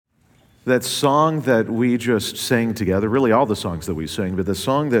That song that we just sang together, really all the songs that we sing, but the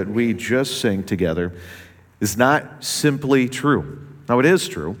song that we just sang together is not simply true. Now, it is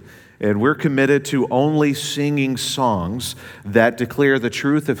true, and we're committed to only singing songs that declare the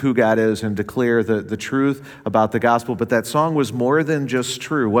truth of who God is and declare the truth about the gospel. But that song was more than just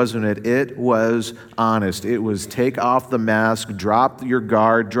true, wasn't it? It was honest. It was take off the mask, drop your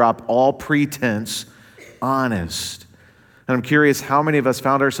guard, drop all pretense, honest. And I'm curious how many of us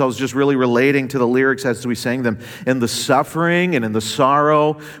found ourselves just really relating to the lyrics as we sang them. In the suffering and in the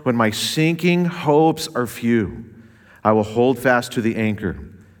sorrow, when my sinking hopes are few, I will hold fast to the anchor.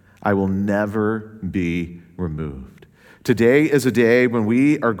 I will never be removed. Today is a day when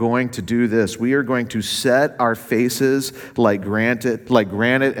we are going to do this. We are going to set our faces like granite,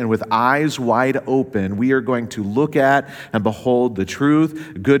 and with eyes wide open, we are going to look at and behold the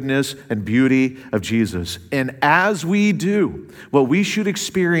truth, goodness, and beauty of Jesus. And as we do, what we should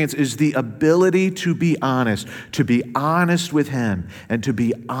experience is the ability to be honest with Him, and to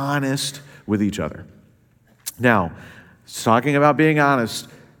be honest with each other. Now, talking about being honest,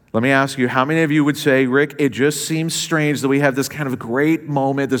 let me ask you, how many of you would say, Rick, it just seems strange that we have this kind of great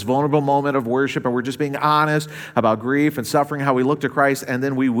moment, this vulnerable moment of worship, and we're just being honest about grief and suffering, how we look to Christ, and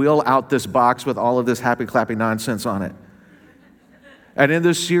then we wheel out this box with all of this happy, clappy nonsense on it. And in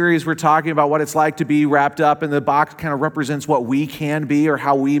this series, we're talking about what it's like to be wrapped up, and the box kind of represents what we can be or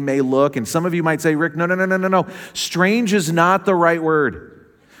how we may look. And some of you might say, Rick, no. Strange is not the right word.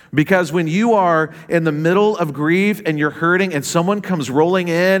 Because when you are in the middle of grief and you're hurting and someone comes rolling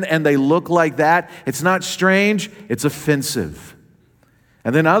in and they look like that, it's not strange, it's offensive.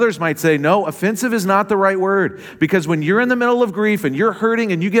 And then others might say, no, offensive is not the right word. Because when you're in the middle of grief and you're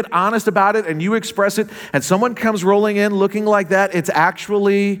hurting and you get honest about it and you express it and someone comes rolling in looking like that, it's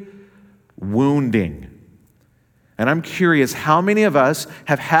actually wounding. And I'm curious, how many of us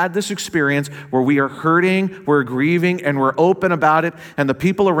have had this experience where we are hurting, we're grieving, and we're open about it, and the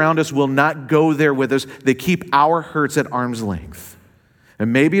people around us will not go there with us. They keep our hurts at arm's length.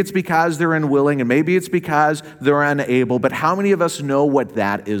 And maybe it's because they're unwilling, and maybe it's because they're unable, but how many of us know what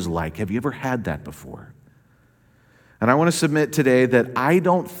that is like? Have you ever had that before? And I want to submit today that I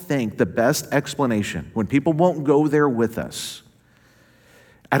don't think the best explanation, when people won't go there with us,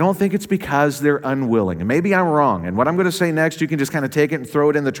 I don't think it's because they're unwilling. And maybe I'm wrong. And what I'm going to say next, you can just kind of take it and throw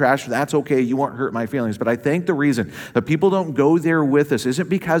it in the trash. That's okay. You won't hurt my feelings. But I think the reason that people don't go there with us isn't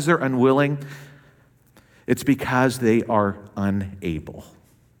because they're unwilling. It's because they are unable.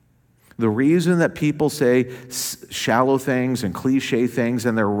 The reason that people say shallow things and cliche things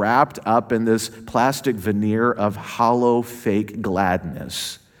and they're wrapped up in this plastic veneer of hollow, fake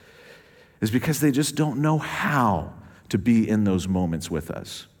gladness is because they just don't know how to be in those moments with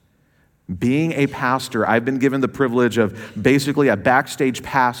us. Being a pastor, I've been given the privilege of basically a backstage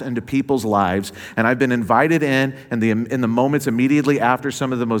pass into people's lives, and I've been invited in the moments immediately after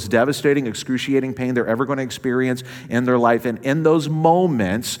some of the most devastating, excruciating pain they're ever going to experience in their life. And in those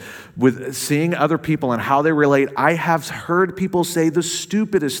moments, with seeing other people and how they relate, I have heard people say the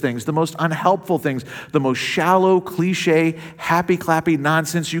stupidest things, the most unhelpful things, the most shallow, cliche, happy, clappy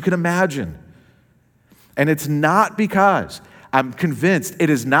nonsense you can imagine. And it's not because, I'm convinced, it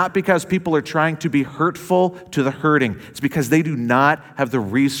is not because people are trying to be hurtful to the hurting. It's because they do not have the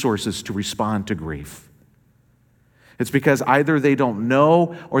resources to respond to grief. It's because either they don't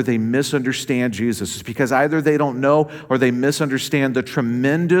know or they misunderstand Jesus. It's because either they don't know or they misunderstand the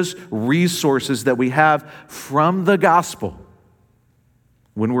tremendous resources that we have from the gospel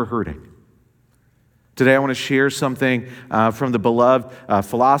when we're hurting. Today I want to share something from the beloved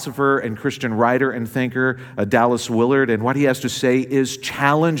philosopher and Christian writer and thinker, Dallas Willard, and what he has to say is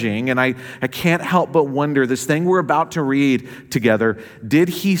challenging, and I can't help but wonder, this thing we're about to read together, did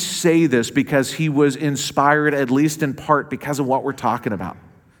he say this because he was inspired, at least in part, because of what we're talking about?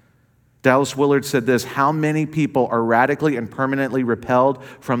 Dallas Willard said this: how many people are radically and permanently repelled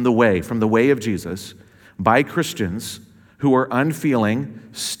from the way of Jesus, by Christians who are unfeeling,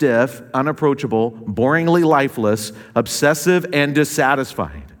 stiff, unapproachable, boringly lifeless, obsessive, and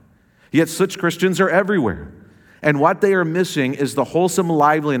dissatisfied. Yet such Christians are everywhere. And what they are missing is the wholesome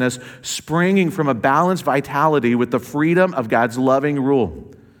liveliness springing from a balanced vitality with the freedom of God's loving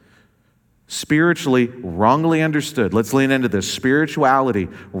rule. Spiritually, wrongly understood, let's lean into this, spirituality,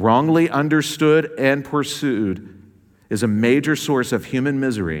 wrongly understood and pursued, is a major source of human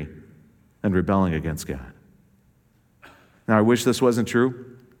misery and rebelling against God. Now, I wish this wasn't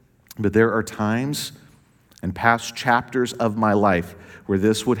true, but there are times and past chapters of my life where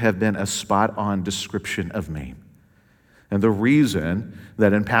this would have been a spot-on description of me. And the reason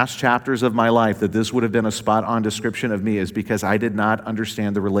that in past chapters of my life that this would have been a spot-on description of me is because I did not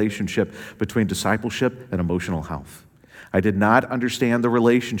understand the relationship between discipleship and emotional health. I did not understand the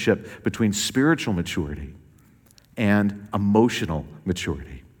relationship between spiritual maturity and emotional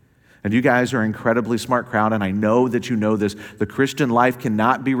maturity. And you guys are an incredibly smart crowd, and I know that you know this. The Christian life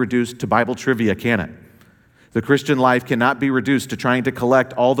cannot be reduced to Bible trivia, can it? The Christian life cannot be reduced to trying to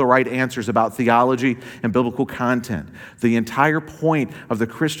collect all the right answers about theology and biblical content. The entire point of the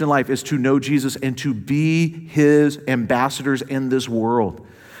Christian life is to know Jesus and to be his ambassadors in this world.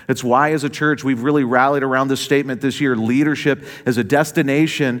 It's why, as a church, we've really rallied around this statement this year: leadership is a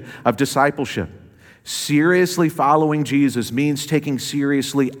destination of discipleship. Seriously following Jesus means taking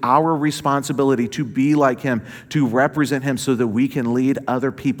seriously our responsibility to be like him, to represent him so that we can lead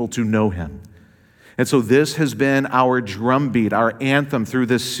other people to know him. And so this has been our drumbeat, our anthem through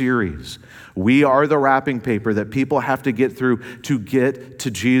this series. We are the wrapping paper that people have to get through to get to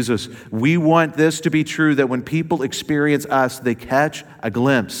Jesus. We want this to be true, that when people experience us, they catch a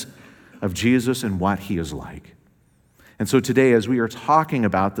glimpse of Jesus and what he is like. And so today, as we are talking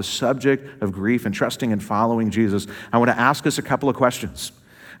about the subject of grief and trusting and following Jesus, I want to ask us a couple of questions.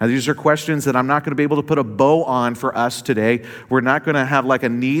 Now, these are questions that I'm not going to be able to put a bow on for us today. We're not going to have like a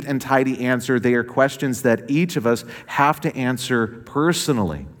neat and tidy answer. They are questions that each of us have to answer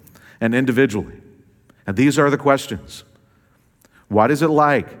personally and individually. And these are the questions. What is it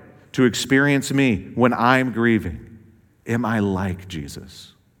like to experience me when I'm grieving? Am I like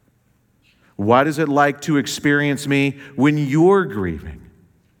Jesus? What is it like to experience me when you're grieving?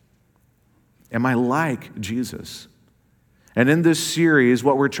 Am I like Jesus? And in this series,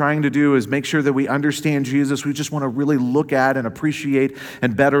 what we're trying to do is make sure that we understand Jesus. We just want to really look at and appreciate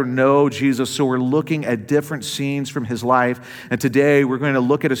and better know Jesus. So we're looking at different scenes from his life. And today we're going to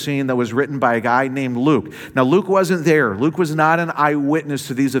look at a scene that was written by a guy named Luke. Now, Luke wasn't there. Luke was not an eyewitness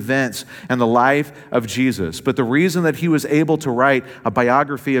to these events and the life of Jesus. But the reason that he was able to write a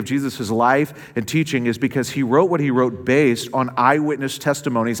biography of Jesus' life and teaching is because he wrote what he wrote based on eyewitness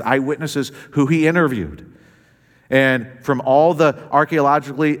testimonies, eyewitnesses who he interviewed. And from all the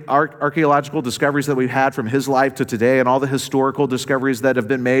archaeological discoveries that we've had from his life to today, and all the historical discoveries that have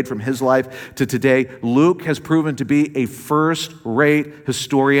been made from his life to today, Luke has proven to be a first-rate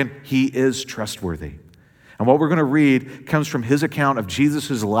historian. He is trustworthy. And what we're going to read comes from his account of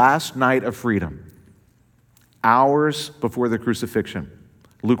Jesus' last night of freedom, hours before the crucifixion.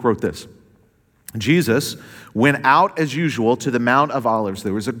 Luke wrote this: Jesus went out as usual to the Mount of Olives.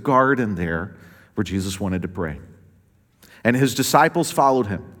 There was a garden there where Jesus wanted to pray. And his disciples followed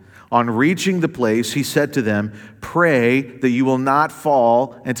him. On reaching the place, he said to them, "Pray that you will not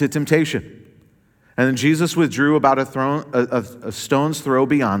fall into temptation." And then Jesus withdrew about a stone's throw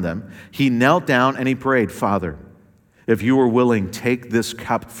beyond them. He knelt down and he prayed, "Father, if you are willing, take this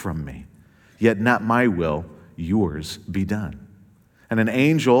cup from me. Yet not my will, yours be done." And an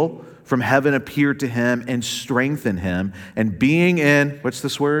angel from heaven appeared to him and strengthened him. And being in, what's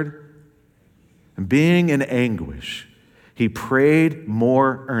this word? And being in anguish, he prayed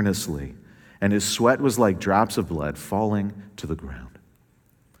more earnestly, and his sweat was like drops of blood falling to the ground.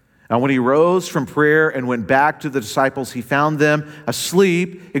 And when he rose from prayer and went back to the disciples, he found them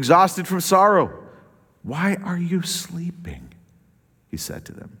asleep, exhausted from sorrow. "Why are you sleeping?" he said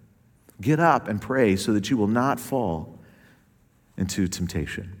to them. "Get up and pray so that you will not fall into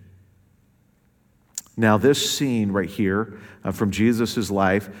temptation." Now, this scene right here from Jesus'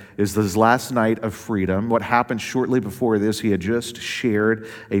 life is his last night of freedom. What happened shortly before this, he had just shared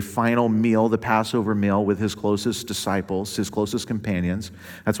a final meal, the Passover meal, with his closest disciples, his closest companions.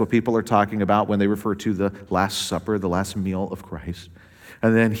 That's what people are talking about when they refer to the Last Supper, the last meal of Christ.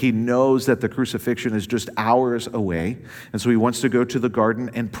 And then he knows that the crucifixion is just hours away. And so he wants to go to the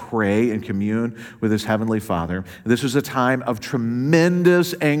garden and pray and commune with his heavenly Father. This is a time of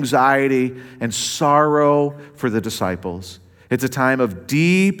tremendous anxiety and sorrow for the disciples. It's a time of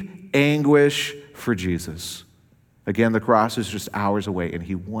deep anguish for Jesus. Again, the cross is just hours away, and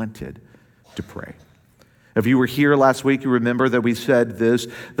he wanted to pray. If you were here last week, you remember that we said this,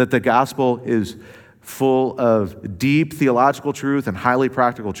 that the gospel is full of deep theological truth and highly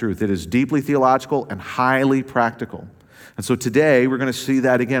practical truth. It is deeply theological and highly practical. And so today we're going to see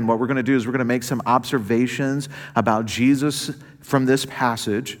that again. What we're going to do is we're going to make some observations about Jesus from this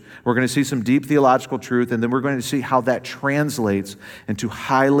passage. We're going to see some deep theological truth, and then we're going to see how that translates into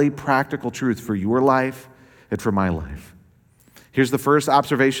highly practical truth for your life and for my life. Here's the first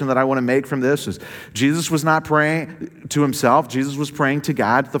observation that I want to make from this is Jesus was not praying to himself. Jesus was praying to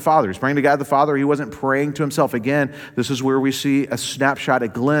God the Father. He's praying to God the Father. He wasn't praying to himself. Again, this is where we see a snapshot, a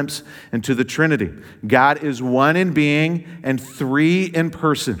glimpse into the Trinity. God is one in being and three in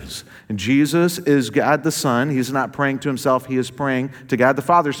persons. And Jesus is God the Son. He's not praying to himself. He is praying to God the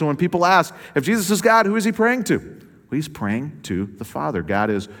Father. So when people ask, if Jesus is God, who is he praying to? Well, he's praying to the Father. God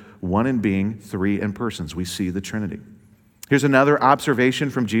is one in being, three in persons. We see the Trinity. Here's another observation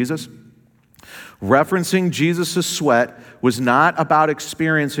from Jesus. Referencing Jesus' sweat was not about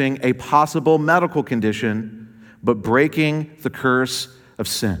experiencing a possible medical condition, but breaking the curse of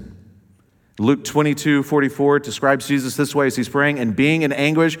sin. Luke 22:44 describes Jesus this way as he's praying, and being in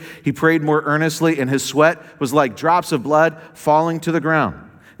anguish, he prayed more earnestly, and his sweat was like drops of blood falling to the ground.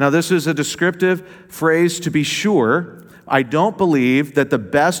 Now, this is a descriptive phrase to be sure. I don't believe that the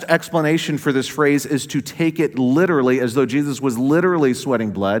best explanation for this phrase is to take it literally, as though Jesus was literally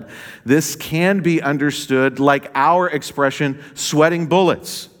sweating blood. This can be understood like our expression, sweating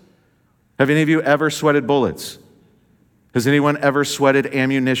bullets. Have any of you ever sweated bullets? Has anyone ever sweated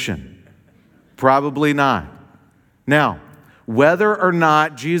ammunition? Probably not. Now, whether or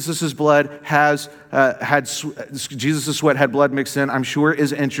not Jesus' blood Jesus' sweat had blood mixed in, I'm sure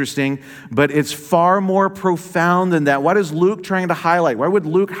is interesting, but it's far more profound than that. What is Luke trying to highlight? Why would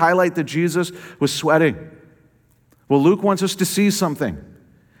Luke highlight that Jesus was sweating? Well, Luke wants us to see something.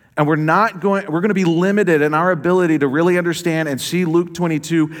 And we're going to be limited in our ability to really understand and see Luke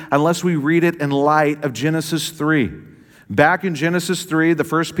 22 unless we read it in light of Genesis 3. Back in Genesis 3, the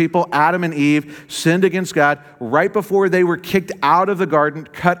first people, Adam and Eve, sinned against God. Right before they were kicked out of the garden,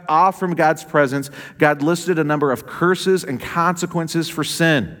 cut off from God's presence, God listed a number of curses and consequences for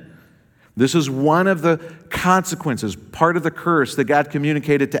sin. This is one of the consequences, part of the curse that God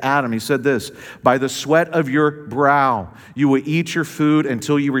communicated to Adam. He said this, by the sweat of your brow, you will eat your food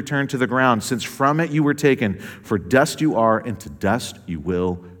until you return to the ground, since from it you were taken. For dust you are, and to dust you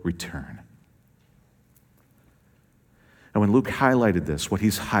will return. And when Luke highlighted this, what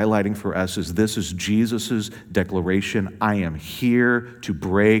he's highlighting for us is this is Jesus' declaration, I am here to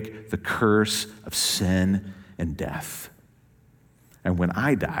break the curse of sin and death. And when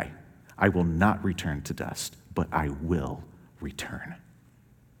I die, I will not return to dust, but I will return.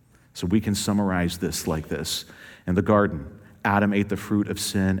 So we can summarize this like this. In the garden, Adam ate the fruit of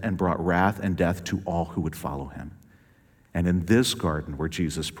sin and brought wrath and death to all who would follow him. And in this garden where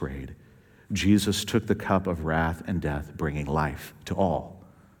Jesus prayed, Jesus took the cup of wrath and death, bringing life to all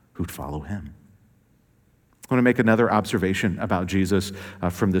who'd follow him. I want to make another observation about Jesus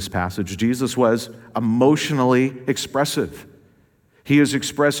from this passage. Jesus was emotionally expressive. He is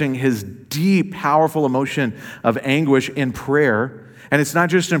expressing his deep, powerful emotion of anguish in prayer. And it's not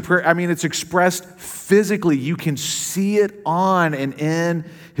just in prayer. I mean, it's expressed physically. You can see it on and in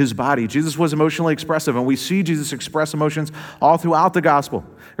his body. Jesus was emotionally expressive, and we see Jesus express emotions all throughout the gospel.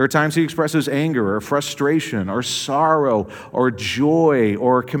 There are times he expresses anger or frustration or sorrow or joy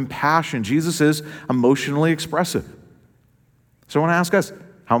or compassion. Jesus is emotionally expressive. So I want to ask us,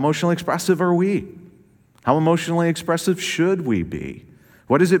 how emotionally expressive are we? How emotionally expressive should we be?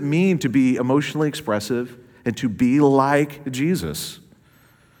 What does it mean to be emotionally expressive and to be like Jesus?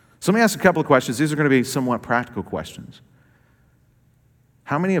 So let me ask a couple of questions. These are going to be somewhat practical questions.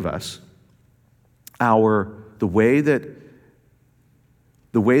 How many of us, the way that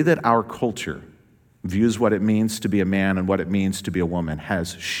our culture views what it means to be a man and what it means to be a woman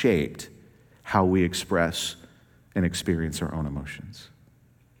has shaped how we express and experience our own emotions?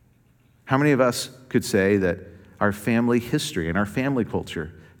 How many of us could say that our family history and our family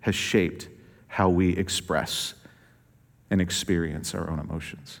culture has shaped how we express and experience our own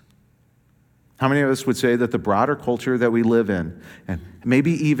emotions? How many of us would say that the broader culture that we live in, and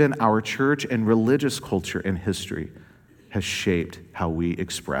maybe even our church and religious culture and history, has shaped how we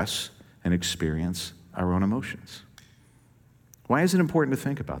express and experience our own emotions? Why is it important to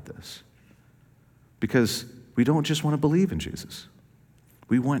think about this? Because we don't just want to believe in Jesus.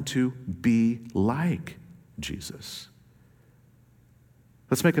 We want to be like Jesus.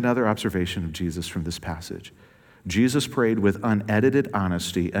 Let's make another observation of Jesus from this passage. Jesus prayed with unedited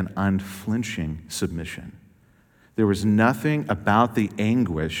honesty and unflinching submission. There was nothing about the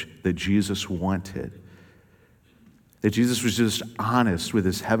anguish that Jesus wanted. That Jesus was just honest with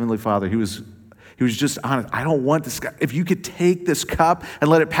his heavenly Father. He was just honest. I don't want this cup. If you could take this cup and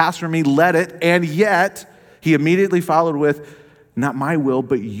let it pass from me, let it. And yet, he immediately followed with, not my will,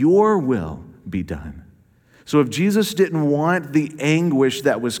 but your will be done. So if Jesus didn't want the anguish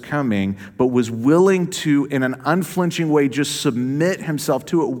that was coming, but was willing to, in an unflinching way, just submit himself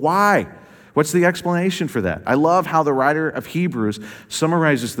to it, why? What's the explanation for that? I love how the writer of Hebrews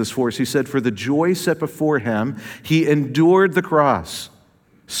summarizes this for us. He said, "For the joy set before him, he endured the cross,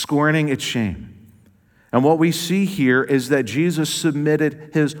 scorning its shame." And what we see here is that Jesus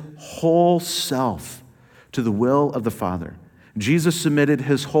submitted his whole self to the will of the Father. Jesus submitted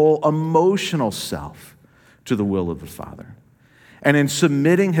his whole emotional self to the will of the Father. And in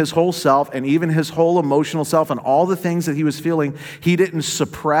submitting his whole self and even his whole emotional self and all the things that he was feeling, he didn't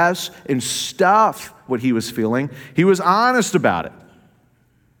suppress and stuff what he was feeling. He was honest about it.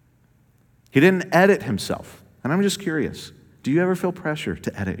 He didn't edit himself. And I'm just curious, do you ever feel pressure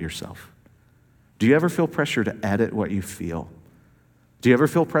to edit yourself? Do you ever feel pressure to edit what you feel? Do you ever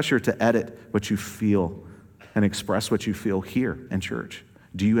feel pressure to edit what you feel and express what you feel here in church?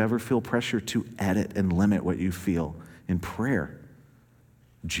 Do you ever feel pressure to edit and limit what you feel in prayer?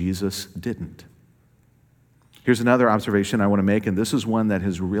 Jesus didn't. Here's another observation I want to make, and this is one that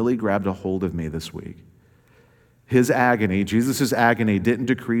has really grabbed a hold of me this week. His agony, Jesus' agony, didn't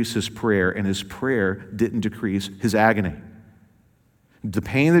decrease his prayer, and his prayer didn't decrease his agony. The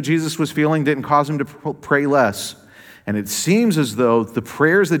pain that Jesus was feeling didn't cause him to pray less. And it seems as though the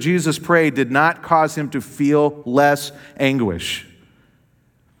prayers that Jesus prayed did not cause him to feel less anguish.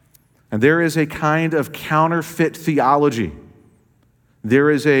 And there is a kind of counterfeit theology. There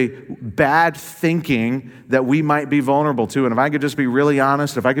is a bad thinking that we might be vulnerable to. And if I could just be really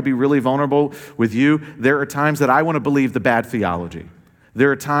honest, if I could be really vulnerable with you, there are times that I want to believe the bad theology.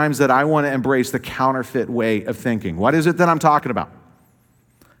 There are times that I want to embrace the counterfeit way of thinking. What is it that I'm talking about?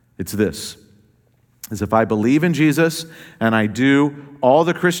 It's this, is if I believe in Jesus and I do all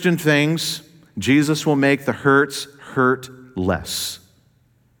the Christian things, Jesus will make the hurts hurt less.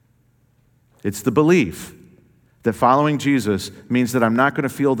 It's the belief that following Jesus means that I'm not going to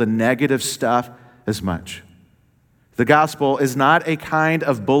feel the negative stuff as much. The gospel is not a kind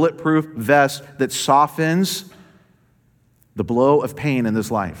of bulletproof vest that softens the blow of pain in this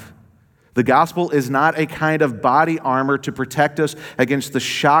life. The gospel is not a kind of body armor to protect us against the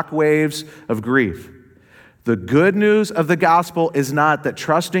shock waves of grief. The good news of the gospel is not that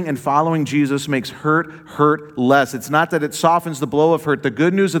trusting and following Jesus makes hurt less. It's not that it softens the blow of hurt. The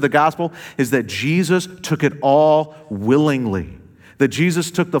good news of the gospel is that Jesus took it all willingly, that Jesus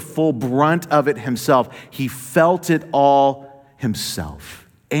took the full brunt of it himself. He felt it all himself,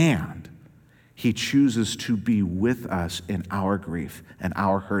 and he chooses to be with us in our grief and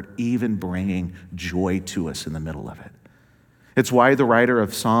our hurt, even bringing joy to us in the middle of it. It's why the writer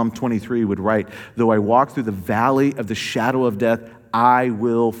of Psalm 23 would write, "Though I walk through the valley of the shadow of death, I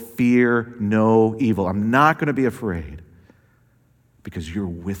will fear no evil." I'm not going to be afraid because you're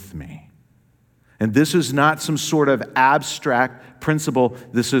with me. And this is not some sort of abstract principle.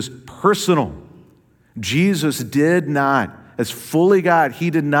 This is personal. Jesus did not, as fully God,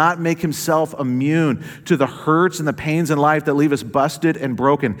 he did not make himself immune to the hurts and the pains in life that leave us busted and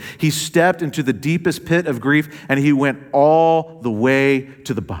broken. He stepped into the deepest pit of grief and he went all the way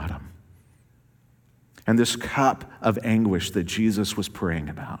to the bottom. And this cup of anguish that Jesus was praying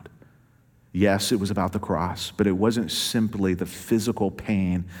about, yes, it was about the cross, but it wasn't simply the physical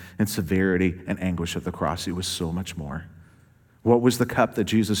pain and severity and anguish of the cross. It was so much more. What was the cup that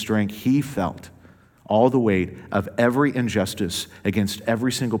Jesus drank? He felt all the weight of every injustice against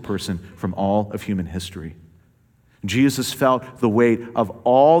every single person from all of human history. Jesus felt the weight of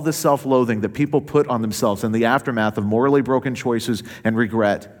all the self-loathing that people put on themselves in the aftermath of morally broken choices and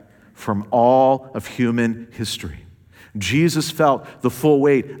regret from all of human history. Jesus felt the full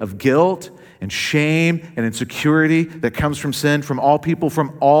weight of guilt and shame and insecurity that comes from sin from all people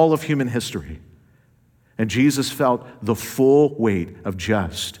from all of human history. And Jesus felt the full weight of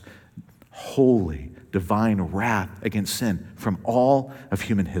just, holy, divine wrath against sin from all of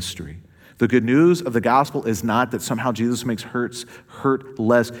human history. The good news of the gospel is not that somehow Jesus makes hurt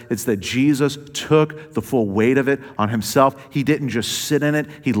less. It's that Jesus took the full weight of it on himself. He didn't just sit in it.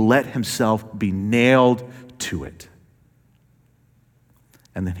 He let himself be nailed to it.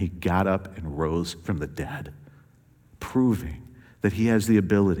 And then he got up and rose from the dead, proving that he has the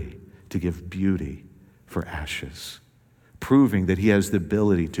ability to give beauty for ashes, proving that he has the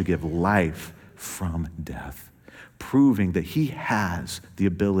ability to give life from death, proving that he has the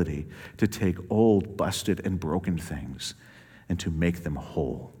ability to take old, busted, and broken things and to make them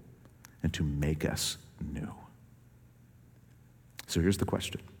whole and to make us new. So here's the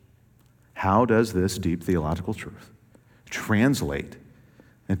question. How does this deep theological truth translate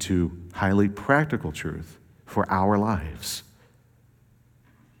into highly practical truth for our lives?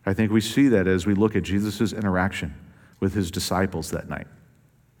 I think we see that as we look at Jesus' interaction with his disciples that night.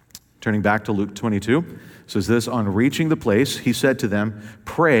 Turning back to Luke 22, says this, on reaching the place, he said to them,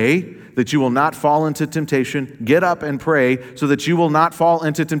 pray that you will not fall into temptation. Get up and pray so that you will not fall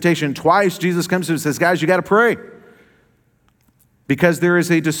into temptation. Twice Jesus comes to him and says, guys, you got to pray. Because there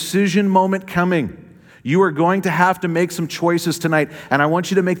is a decision moment coming. You are going to have to make some choices tonight, and I want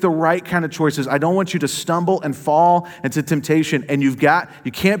you to make the right kind of choices. I don't want you to stumble and fall into temptation, and you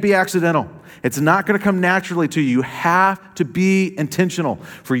can't be accidental. It's not going to come naturally to you. You have to be intentional.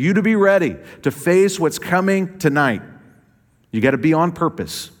 For you to be ready to face what's coming tonight, you got to be on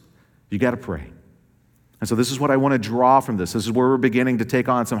purpose. You got to pray. And so this is what I want to draw from this. This is where we're beginning to take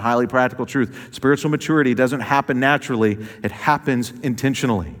on some highly practical truth. Spiritual maturity doesn't happen naturally. It happens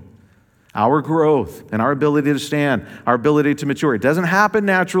intentionally. Our growth and our ability to stand, our ability to mature, it doesn't happen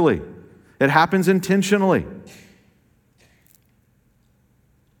naturally. It happens intentionally.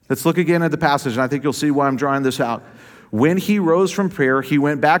 Let's look again at the passage, and I think you'll see why I'm drawing this out. When he rose from prayer, he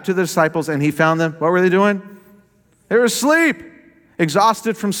went back to the disciples, and he found them, what were they doing? They were asleep,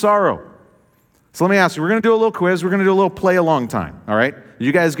 exhausted from sorrow. So let me ask you, we're going to do a little quiz. We're going to do a little play-along time, all right?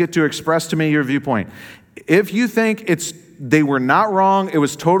 You guys get to express to me your viewpoint. If you think they were not wrong, it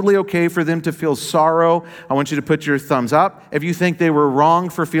was totally okay for them to feel sorrow, I want you to put your thumbs up. If you think they were wrong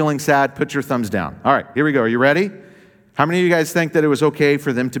for feeling sad, put your thumbs down. All right, here we go. Are you ready? How many of you guys think that it was okay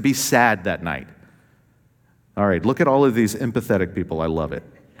for them to be sad that night? All right, look at all of these empathetic people. I love it.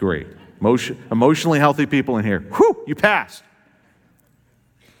 Great. Emotionally healthy people in here. Whew, you passed.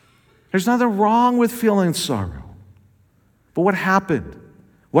 There's nothing wrong with feeling sorrow. But what happened?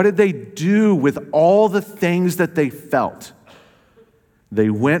 What did they do with all the things that they felt? They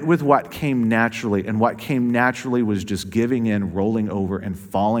went with what came naturally, and what came naturally was just giving in, rolling over, and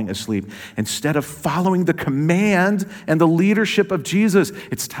falling asleep. Instead of following the command and the leadership of Jesus,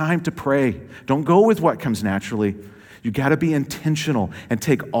 it's time to pray. Don't go with what comes naturally. You got to be intentional and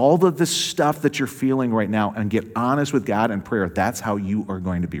take all of this stuff that you're feeling right now and get honest with God in prayer. That's how you are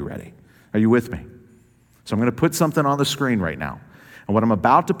going to be ready. Are you with me? So I'm going to put something on the screen right now. And what I'm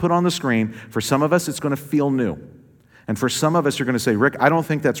about to put on the screen, for some of us, it's going to feel new. And for some of us, you're going to say, Rick, I don't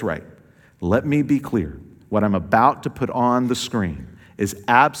think that's right. Let me be clear. What I'm about to put on the screen is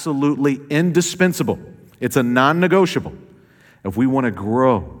absolutely indispensable. It's a non-negotiable. If we want to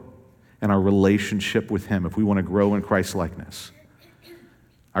grow in our relationship with Him, if we want to grow in Christ's likeness,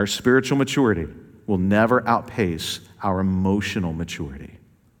 our spiritual maturity will never outpace our emotional maturity.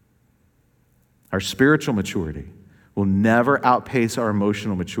 Our spiritual maturity will never outpace our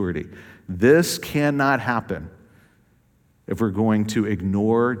emotional maturity. This cannot happen if we're going to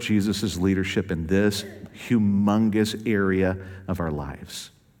ignore Jesus' leadership in this humongous area of our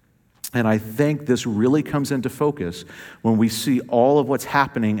lives. And I think this really comes into focus when we see all of what's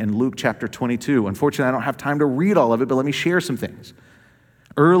happening in Luke chapter 22. Unfortunately, I don't have time to read all of it, but let me share some things.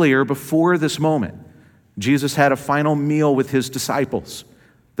 Earlier, before this moment, Jesus had a final meal with his disciples,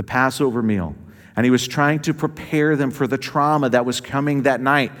 the Passover meal. And he was trying to prepare them for the trauma that was coming that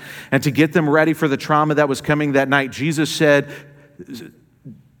night. And to get them ready for the trauma that was coming that night, Jesus said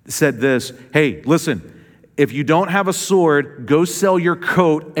this, hey, listen, if you don't have a sword, go sell your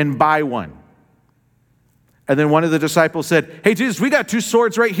coat and buy one. And then one of the disciples said, hey, Jesus, we got 2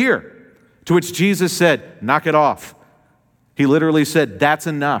 swords right here. To which Jesus said, knock it off. He literally said, that's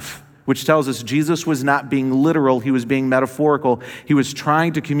enough. Which tells us Jesus was not being literal, he was being metaphorical. He was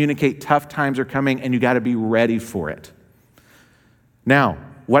trying to communicate tough times are coming and you got to be ready for it. Now,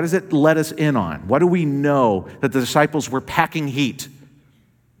 what does it let us in on? What do we know? That the disciples were packing heat,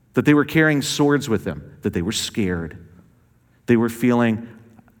 that they were carrying swords with them, that they were scared, they were feeling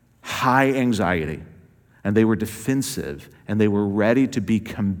high anxiety, and they were defensive, and they were ready to be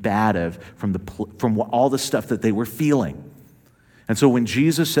combative from all the stuff that they were feeling. And so when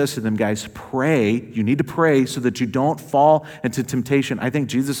Jesus says to them, guys, pray, you need to pray so that you don't fall into temptation. I think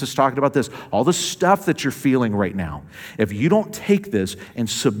Jesus is talking about this. All the stuff that you're feeling right now, if you don't take this and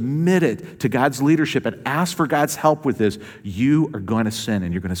submit it to God's leadership and ask for God's help with this, you are going to sin,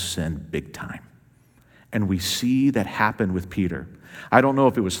 and you're going to sin big time. And we see that happen with Peter. I don't know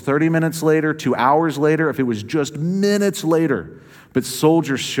if it was 30 minutes later, 2 hours later, if it was just minutes later, but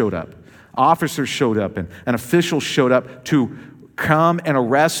soldiers showed up, officers showed up, and officials showed up to come and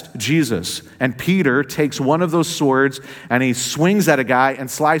arrest Jesus. And Peter takes one of those swords and he swings at a guy and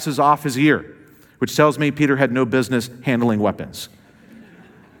slices off his ear, which tells me Peter had no business handling weapons.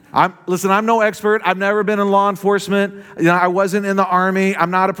 I'm no expert. I've never been in law enforcement. I wasn't in the army. I'm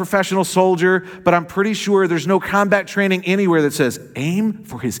not a professional soldier, but I'm pretty sure there's no combat training anywhere that says aim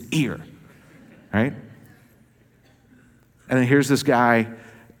for his ear, right? And then here's this guy,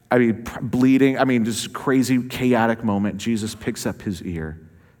 bleeding. This crazy, chaotic moment. Jesus picks up his ear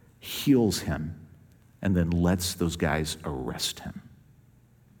heals him, and then lets those guys arrest him.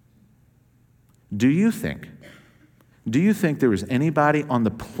 Do you think there was anybody on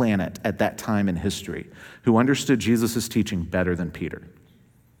the planet at that time in history who understood Jesus' teaching better than Peter?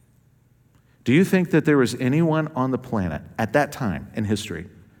 Do you think that there was anyone on the planet at that time in history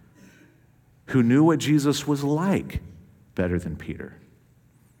who knew what Jesus was like better than Peter?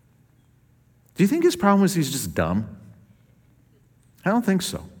 Do you think his problem was he's just dumb? I don't think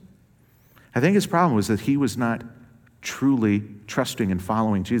so. I think his problem was that he was not truly trusting and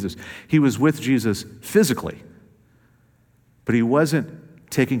following Jesus. He was with Jesus physically, but he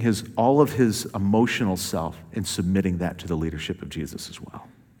wasn't taking all of his emotional self and submitting that to the leadership of Jesus as well.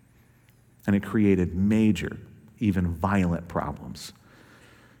 And it created major, even violent problems.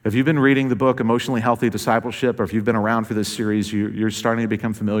 If you've been reading the book Emotionally Healthy Discipleship, or if you've been around for this series, you're starting to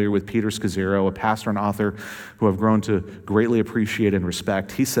become familiar with Peter Scazzero, a pastor and author who I've grown to greatly appreciate and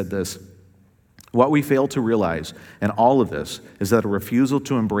respect. He said this: "What we fail to realize in all of this is that a refusal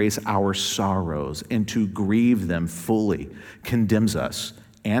to embrace our sorrows and to grieve them fully condemns us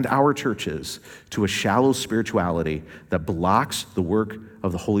and our churches to a shallow spirituality that blocks the work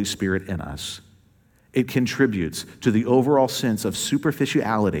of the Holy Spirit in us. It contributes to the overall sense of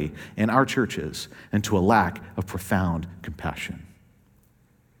superficiality in our churches and to a lack of profound compassion."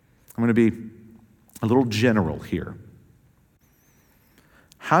 I'm going to be a little general here.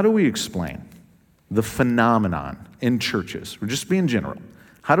 How do we explain the phenomenon in churches? We're just being general.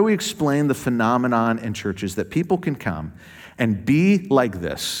 How do we explain the phenomenon in churches that people can come and be like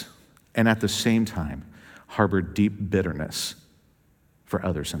this and at the same time harbor deep bitterness for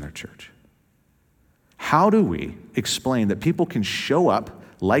others in their church? How do we explain that people can show up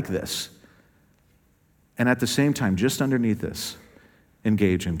like this and at the same time, just underneath this,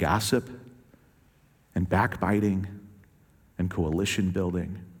 engage in gossip and backbiting and coalition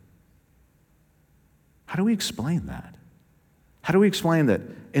building? How do we explain that? How do we explain that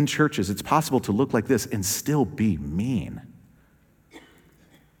in churches it's possible to look like this and still be mean?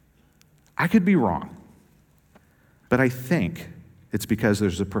 I could be wrong, but I think it's because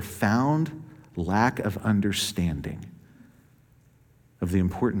there's a profound lack of understanding of the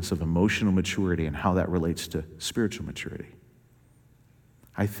importance of emotional maturity and how that relates to spiritual maturity.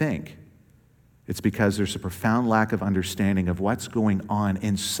 I think it's because there's a profound lack of understanding of what's going on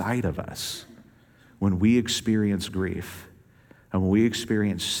inside of us when we experience grief and when we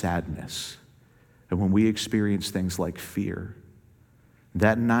experience sadness and when we experience things like fear.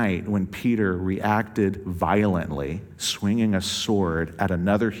 That night when Peter reacted violently, swinging a sword at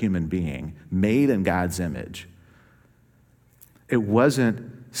another human being made in God's image, it wasn't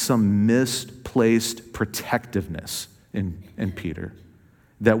some misplaced protectiveness in Peter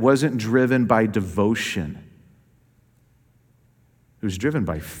that wasn't driven by devotion. It was driven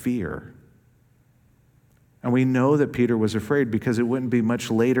by fear. And we know that Peter was afraid because it wouldn't be much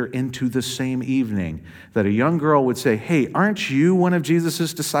later into the same evening that a young girl would say, "Hey, aren't you one of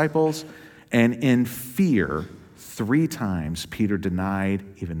Jesus' disciples?" And in fear, 3 times Peter denied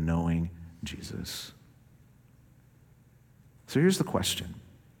even knowing Jesus. So here's the question.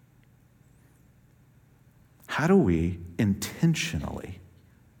 How do we intentionally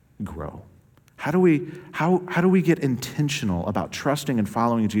grow? How do we get intentional about trusting and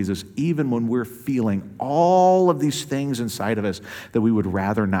following Jesus even when we're feeling all of these things inside of us that we would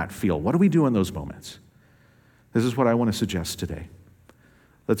rather not feel? What do we do in those moments? This is what I want to suggest today.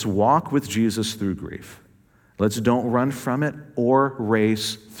 Let's walk with Jesus through grief. Let's don't run from it or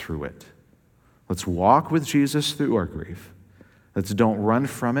race through it. Let's walk with Jesus through our grief. Let's don't run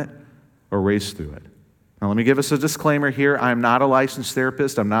from it or race through it. Now, let me give us a disclaimer here. I'm not a licensed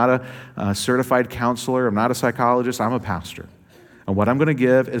therapist. I'm not a certified counselor. I'm not a psychologist. I'm a pastor. And what I'm going to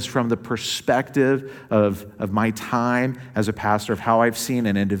give is from the perspective of my time as a pastor, of how I've seen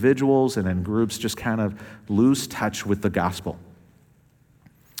in individuals and in groups just kind of lose touch with the gospel.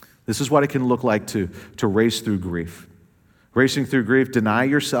 This is what it can look like to race through grief. Racing through grief, deny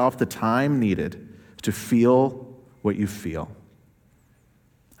yourself the time needed to feel what you feel.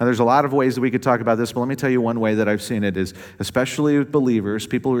 Now, there's a lot of ways that we could talk about this, but let me tell you one way that I've seen it is, especially with believers,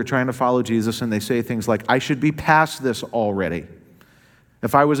 people who are trying to follow Jesus, and they say things like, "I should be past this already.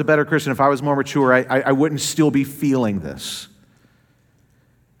 If I was a better Christian, if I was more mature, I wouldn't still be feeling this."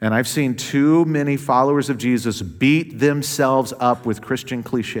 And I've seen too many followers of Jesus beat themselves up with Christian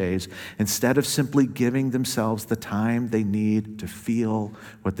cliches instead of simply giving themselves the time they need to feel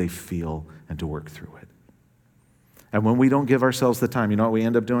what they feel and to work through it. And when we don't give ourselves the time, you know what we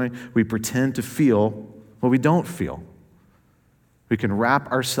end up doing? We pretend to feel what we don't feel. We can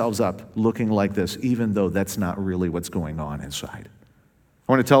wrap ourselves up looking like this, even though that's not really what's going on inside.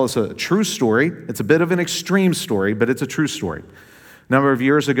 I want to tell us a true story. It's a bit of an extreme story, but it's a true story. A number of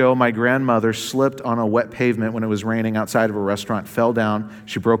years ago, my grandmother slipped on a wet pavement when it was raining outside of a restaurant, fell down,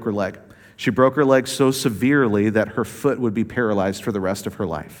 she broke her leg. She broke her leg so severely that her foot would be paralyzed for the rest of her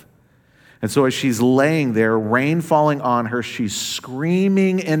life. And so as she's laying there, rain falling on her, she's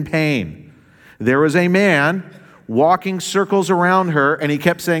screaming in pain. There was a man walking circles around her, and he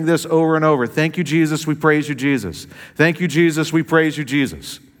kept saying this over and over: "Thank you, Jesus, we praise you, Jesus. Thank you, Jesus, we praise you,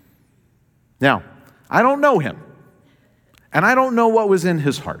 Jesus." Now, I don't know him, and I don't know what was in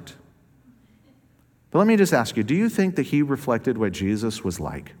his heart. But let me just ask you, do you think that he reflected what Jesus was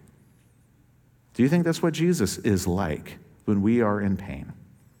like? Do you think that's what Jesus is like when we are in pain?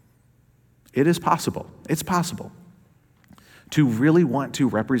 It is possible. It's possible to really want to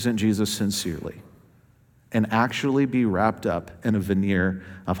represent Jesus sincerely and actually be wrapped up in a veneer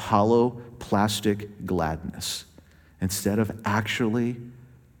of hollow plastic gladness instead of actually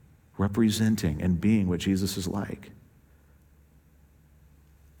representing and being what Jesus is like.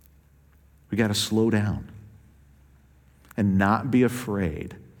 We got to slow down and not be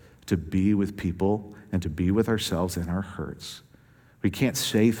afraid to be with people and to be with ourselves in our hurts. We can't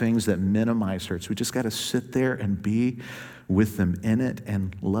say things that minimize hurts. We just got to sit there and be with them in it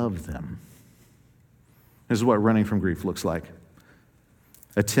and love them. This is what running from grief looks like.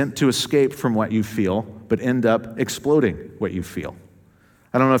 Attempt to escape from what you feel, but end up exploding what you feel.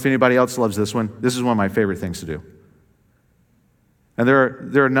 I don't know if anybody else loves this one. This is one of my favorite things to do. And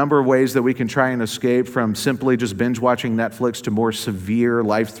there are a number of ways that we can try and escape from simply just binge watching Netflix to more severe,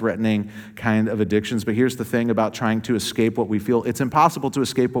 life-threatening kind of addictions. But here's the thing about trying to escape what we feel. It's impossible to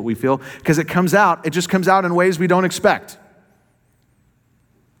escape what we feel because it just comes out in ways we don't expect.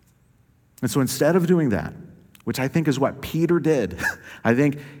 And so instead of doing that, which I think is what Peter did, I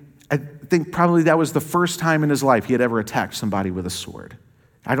think probably that was the first time in his life he had ever attacked somebody with a sword.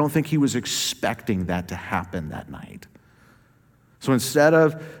 I don't think he was expecting that to happen that night. So instead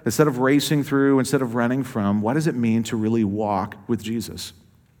of racing through, instead of running from, what does it mean to really walk with Jesus?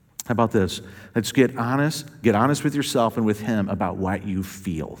 How about this? Let's get honest with yourself and with him about what you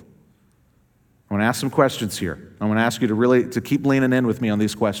feel. I want to ask some questions here. I want to ask you to keep leaning in with me on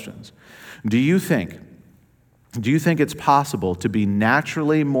these questions. Do you think it's possible to be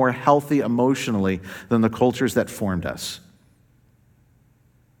naturally more healthy emotionally than the cultures that formed us?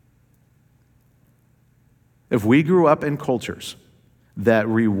 If we grew up in cultures that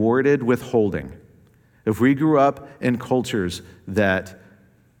rewarded withholding, if we grew up in cultures that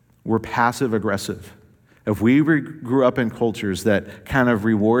were passive-aggressive, if we grew up in cultures that kind of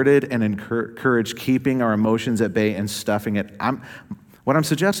rewarded and encouraged keeping our emotions at bay and stuffing it, what I'm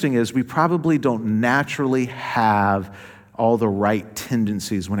suggesting is we probably don't naturally have all the right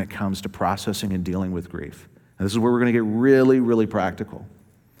tendencies when it comes to processing and dealing with grief. And this is where we're going to get really, really practical.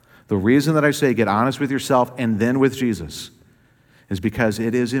 The reason that I say get honest with yourself and then with Jesus is because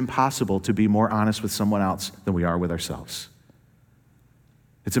it is impossible to be more honest with someone else than we are with ourselves.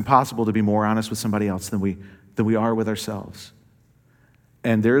 It's impossible to be more honest with somebody else than we are with ourselves.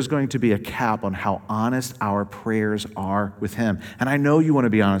 And there's going to be a cap on how honest our prayers are with him. And I know you want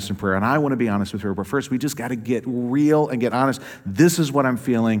to be honest in prayer, and I want to be honest with her, but first we just got to get real and get honest. This is what I'm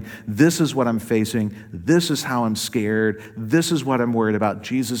feeling. This is what I'm facing. This is how I'm scared. This is what I'm worried about.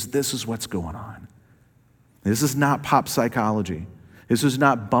 Jesus, this is what's going on. This is not pop psychology. This is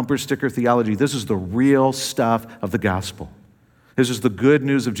not bumper sticker theology. This is the real stuff of the gospel. This is the good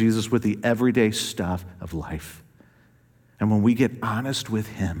news of Jesus with the everyday stuff of life. And when we get honest with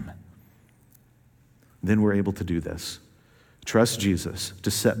him, then we're able to do this. Trust Jesus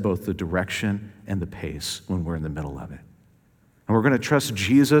to set both the direction and the pace when we're in the middle of it. And we're going to trust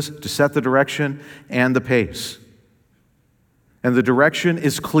Jesus to set the direction and the pace. And the direction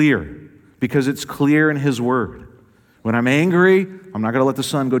is clear because it's clear in his word. When I'm angry, I'm not going to let the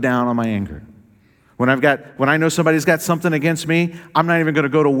sun go down on my anger. When I know somebody's got something against me, I'm not even going to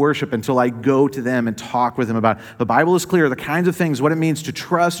go to worship until I go to them and talk with them about it. The Bible is clear, the kinds of things, what it means to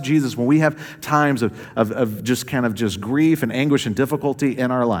trust Jesus when we have times of just grief and anguish and difficulty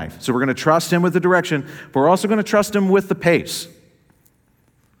in our life. So we're going to trust him with the direction, but we're also going to trust him with the pace.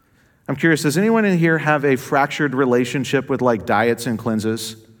 I'm curious, does anyone in here have a fractured relationship with like diets and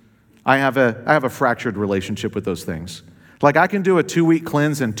cleanses? I have a fractured relationship with those things. Like I can do a 2-week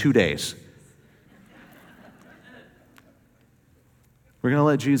cleanse in 2 days. We're going to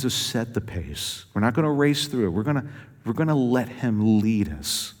let Jesus set the pace. We're not going to race through it. We're going to let him lead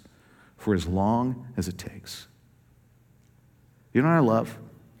us for as long as it takes. You know what I love?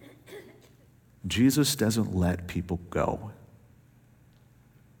 Jesus doesn't let people go.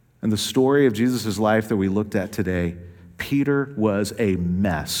 In the story of Jesus' life that we looked at today, Peter was a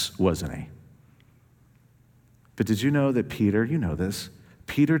mess, wasn't he? But did you know that Peter, you know this,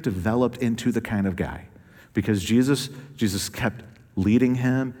 Peter developed into the kind of guy because Jesus kept leading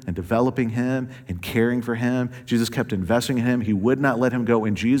him and developing him and caring for him. Jesus kept investing in him. He would not let him go,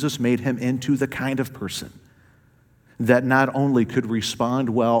 and Jesus made him into the kind of person that not only could respond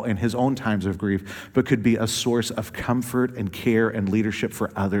well in his own times of grief, but could be a source of comfort and care and leadership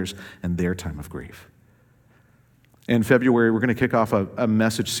for others in their time of grief. In February, we're going to kick off a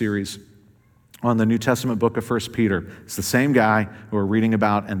message series on the New Testament book of 1 Peter. It's the same guy who we're reading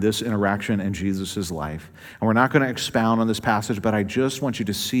about in this interaction in Jesus' life. And we're not going to expound on this passage, but I just want you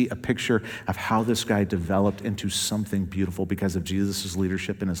to see a picture of how this guy developed into something beautiful because of Jesus'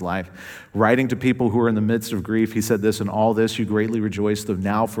 leadership in his life. Writing to people who are in the midst of grief, he said this, "In all this you greatly rejoice, though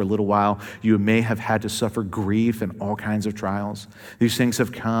now for a little while you may have had to suffer grief and all kinds of trials. These things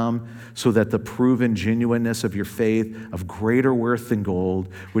have come so that the proven genuineness of your faith, of greater worth than gold,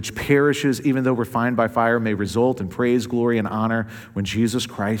 which perishes even though refined by fire, may result in praise, glory, and honor when Jesus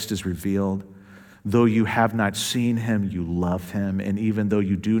Christ is revealed. Though you have not seen him, you love him. And even though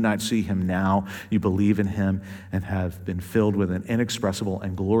you do not see him now, you believe in him and have been filled with an inexpressible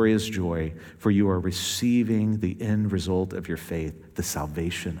and glorious joy, for you are receiving the end result of your faith, the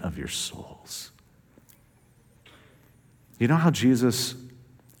salvation of your souls." You know how Jesus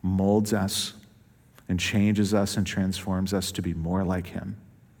molds us and changes us and transforms us to be more like him?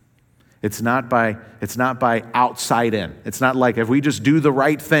 It's not by outside in. It's not like if we just do the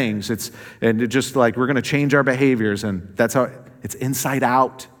right things, it's just like we're going to change our behaviors, and that's how it's inside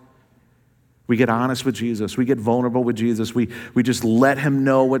out. We get honest with Jesus. We get vulnerable with Jesus. We just let him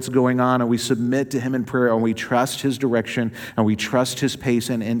know what's going on, and we submit to him in prayer, and we trust his direction, and we trust his pace,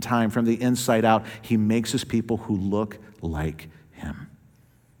 and in time, from the inside out, he makes us people who look like him.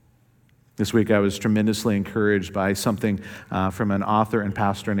 This week I was tremendously encouraged by something from an author and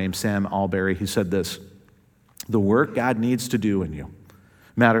pastor named Sam Alberry. He said this: "The work God needs to do in you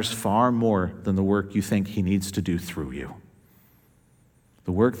matters far more than the work you think he needs to do through you.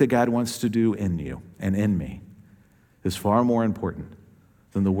 The work that God wants to do in you and in me is far more important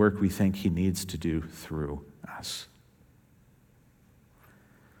than the work we think he needs to do through us."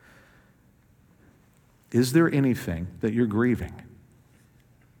 Is there anything that you're grieving?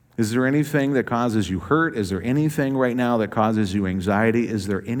 Is there anything that causes you hurt? Is there anything right now that causes you anxiety? Is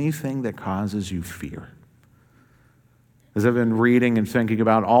there anything that causes you fear? As I've been reading and thinking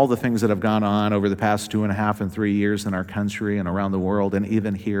about all the things that have gone on over the past 2.5 and 3 years in our country and around the world and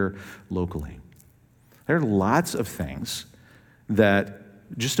even here locally, there are lots of things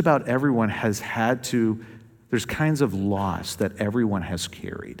that just about everyone has had to, there's kinds of loss that everyone has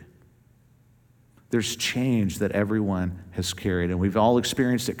carried. There's change that everyone has carried, and we've all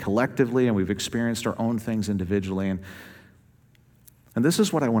experienced it collectively, and we've experienced our own things individually. And this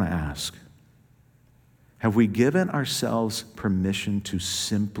is what I want to ask. Have we given ourselves permission to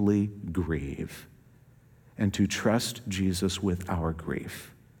simply grieve and to trust Jesus with our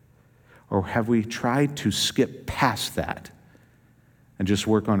grief? Or have we tried to skip past that and just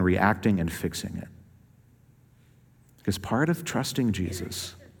work on reacting and fixing it? Because part of trusting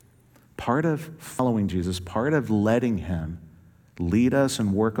Jesus, part of following Jesus, part of letting him lead us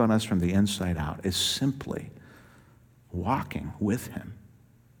and work on us from the inside out is simply walking with him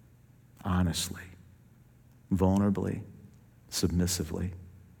honestly, vulnerably, submissively,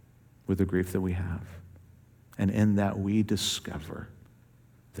 with the grief that we have. And in that we discover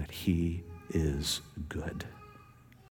that he is good.